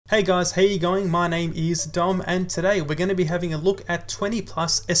Hey guys, how you going? My name is Dom and today we're going to be having a look at 20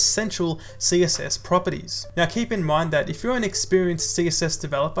 plus essential CSS properties. Now keep in mind that if you're an experienced CSS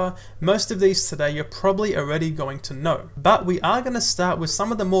developer, most of these today you're probably already going to know. But we are going to start with some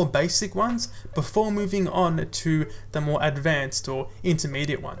of the more basic ones before moving on to the more advanced or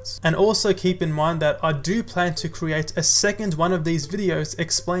intermediate ones. And also keep in mind that I do plan to create a second one of these videos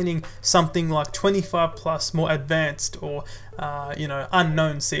explaining something like 25 plus more advanced or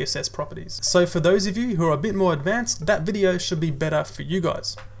unknown CSS properties. So for those of you who are a bit more advanced, that video should be better for you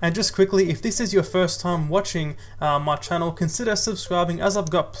guys. And just quickly, if this is your first time watching my channel, consider subscribing as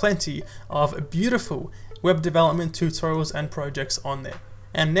I've got plenty of beautiful web development tutorials and projects on there.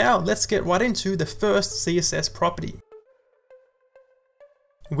 And now let's get right into the first CSS property.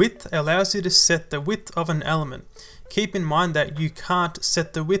 Width allows you to set the width of an element. Keep in mind that you can't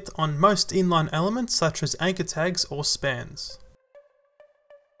set the width on most inline elements such as anchor tags or spans.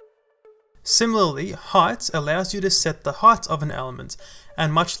 Similarly, height allows you to set the height of an element,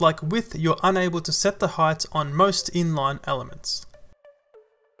 and much like width, you're unable to set the height on most inline elements.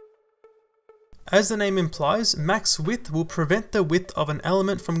 As the name implies, max width will prevent the width of an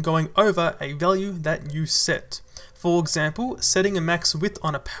element from going over a value that you set. For example, setting a max width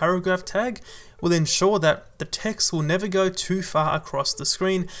on a paragraph tag will ensure that the text will never go too far across the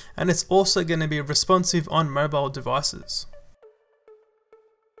screen, and it's also going to be responsive on mobile devices.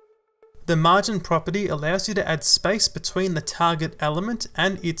 The margin property allows you to add space between the target element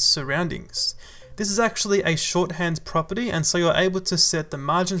and its surroundings. This is actually a shorthand property, and so you're able to set the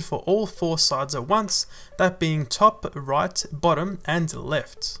margin for all four sides at once, that being top, right, bottom, and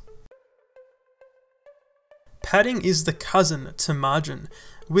left. Padding is the cousin to margin.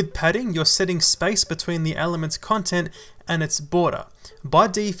 With padding, you're setting space between the element's content and its border. By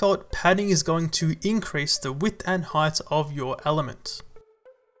default, padding is going to increase the width and height of your element.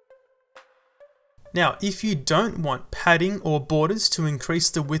 Now, if you don't want padding or borders to increase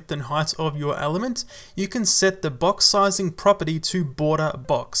the width and height of your element, you can set the box sizing property to border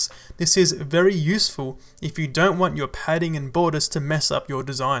box. This is very useful if you don't want your padding and borders to mess up your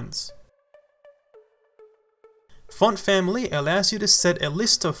designs. Font family allows you to set a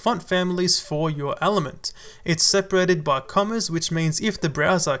list of font families for your element. It's separated by commas, which means if the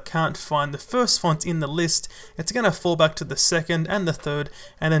browser can't find the first font in the list, it's going to fall back to the second and the third,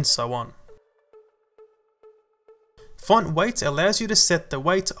 and then so on. Font weight allows you to set the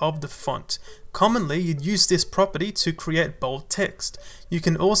weight of the font. Commonly, you'd use this property to create bold text. You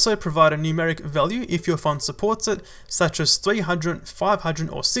can also provide a numeric value if your font supports it, such as 300, 500,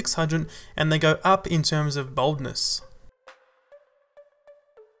 or 600, and they go up in terms of boldness.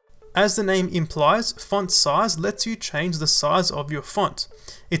 As the name implies, font size lets you change the size of your font.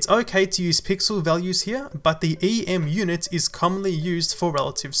 It's okay to use pixel values here, but the EM unit is commonly used for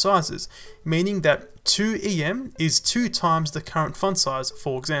relative sizes, meaning that 2 EM is 2 times the current font size,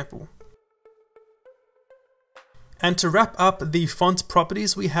 for example. And to wrap up the font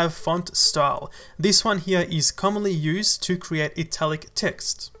properties, we have font style. This one here is commonly used to create italic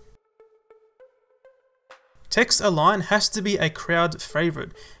text. Text align has to be a crowd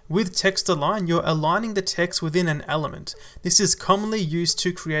favorite. With text align, you're aligning the text within an element. This is commonly used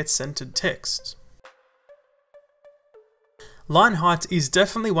to create centered text. Line height is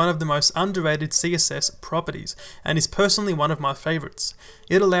definitely one of the most underrated CSS properties and is personally one of my favorites.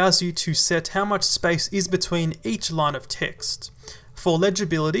 It allows you to set how much space is between each line of text. For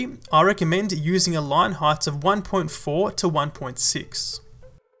legibility, I recommend using a line height of 1.4 to 1.6.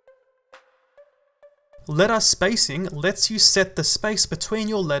 Letter spacing lets you set the space between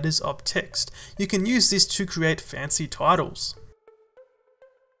your letters of text. You can use this to create fancy titles.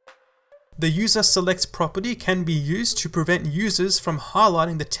 The user select property can be used to prevent users from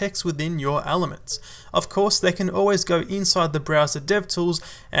highlighting the text within your elements. Of course, they can always go inside the browser DevTools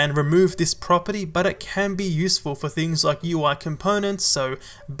and remove this property, but it can be useful for things like UI components, so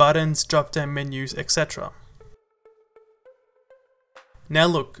buttons, drop-down menus, etc. Now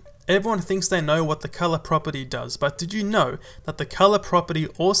look, everyone thinks they know what the color property does, but did you know that the color property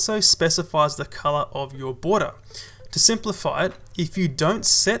also specifies the color of your border? To simplify it, if you don't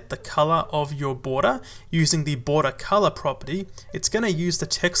set the color of your border using the border color property, it's going to use the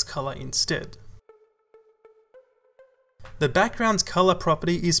text color instead. The background color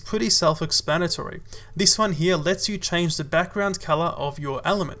property is pretty self-explanatory. This one here lets you change the background color of your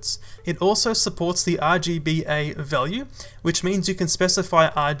elements. It also supports the RGBA value, which means you can specify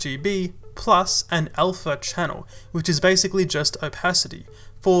RGB plus an alpha channel, which is basically just opacity.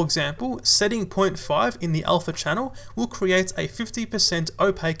 For example, setting 0.5 in the alpha channel will create a 50%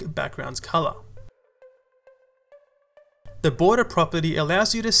 opaque background color. The border property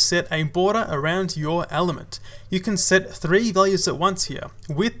allows you to set a border around your element. You can set 3 values at once here: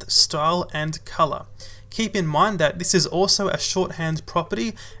 width, style, and color. Keep in mind that this is also a shorthand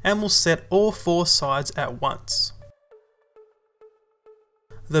property and will set all 4 sides at once.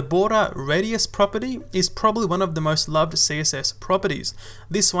 The border radius property is probably one of the most loved CSS properties.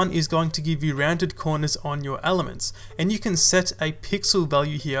 This one is going to give you rounded corners on your elements, and you can set a pixel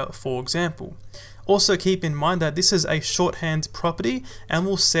value here, for example. Also keep in mind that this is a shorthand property and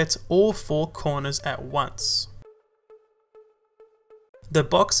will set all 4 corners at once. The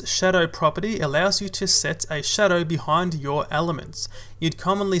box shadow property allows you to set a shadow behind your elements. You'd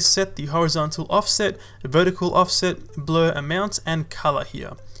commonly set the horizontal offset, vertical offset, blur amount, and color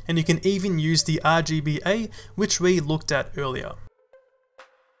here. And you can even use the RGBA, which we looked at earlier.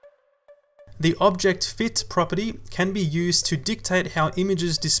 The object fit property can be used to dictate how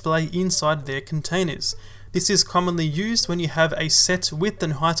images display inside their containers. This is commonly used when you have a set width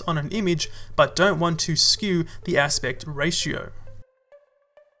and height on an image, but don't want to skew the aspect ratio.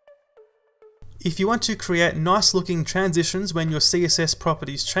 If you want to create nice looking transitions when your CSS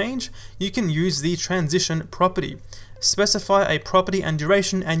properties change, you can use the transition property. Specify a property and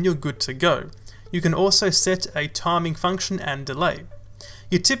duration and you're good to go. You can also set a timing function and delay.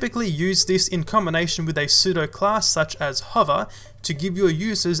 You typically use this in combination with a pseudo class such as hover to give your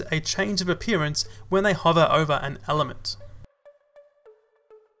users a change of appearance when they hover over an element.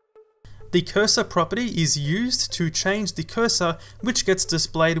 The cursor property is used to change the cursor which gets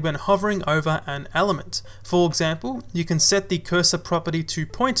displayed when hovering over an element. For example, you can set the cursor property to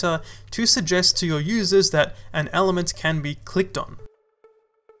pointer to suggest to your users that an element can be clicked on.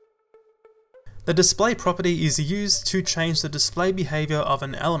 The display property is used to change the display behavior of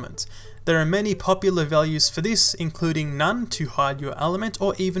an element. There are many popular values for this, including none to hide your element,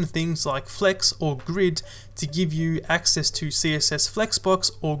 or even things like flex or grid to give you access to CSS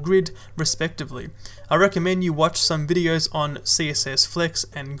Flexbox or grid respectively. I recommend you watch some videos on CSS Flex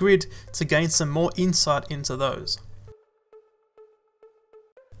and grid to gain some more insight into those.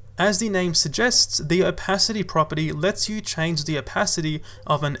 As the name suggests, the opacity property lets you change the opacity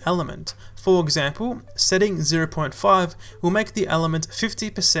of an element. For example, setting 0.5 will make the element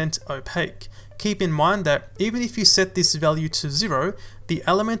 50% opaque. Keep in mind that even if you set this value to 0, the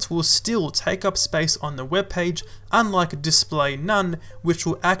element will still take up space on the web page, unlike display none, which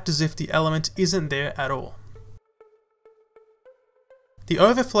will act as if the element isn't there at all. The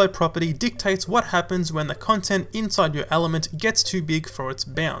overflow property dictates what happens when the content inside your element gets too big for its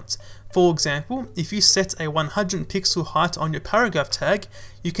bounds. For example, if you set a 100 pixel height on your paragraph tag,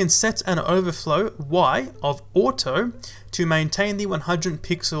 you can set an overflow Y of auto to maintain the 100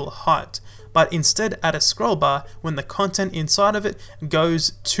 pixel height, but instead add a scroll bar when the content inside of it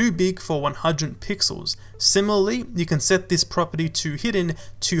goes too big for 100 pixels. Similarly, you can set this property to hidden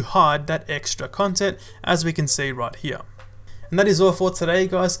to hide that extra content, as we can see right here. And that is all for today,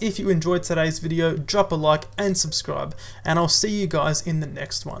 guys. If you enjoyed today's video, drop a like and subscribe, and I'll see you guys in the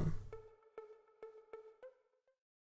next one.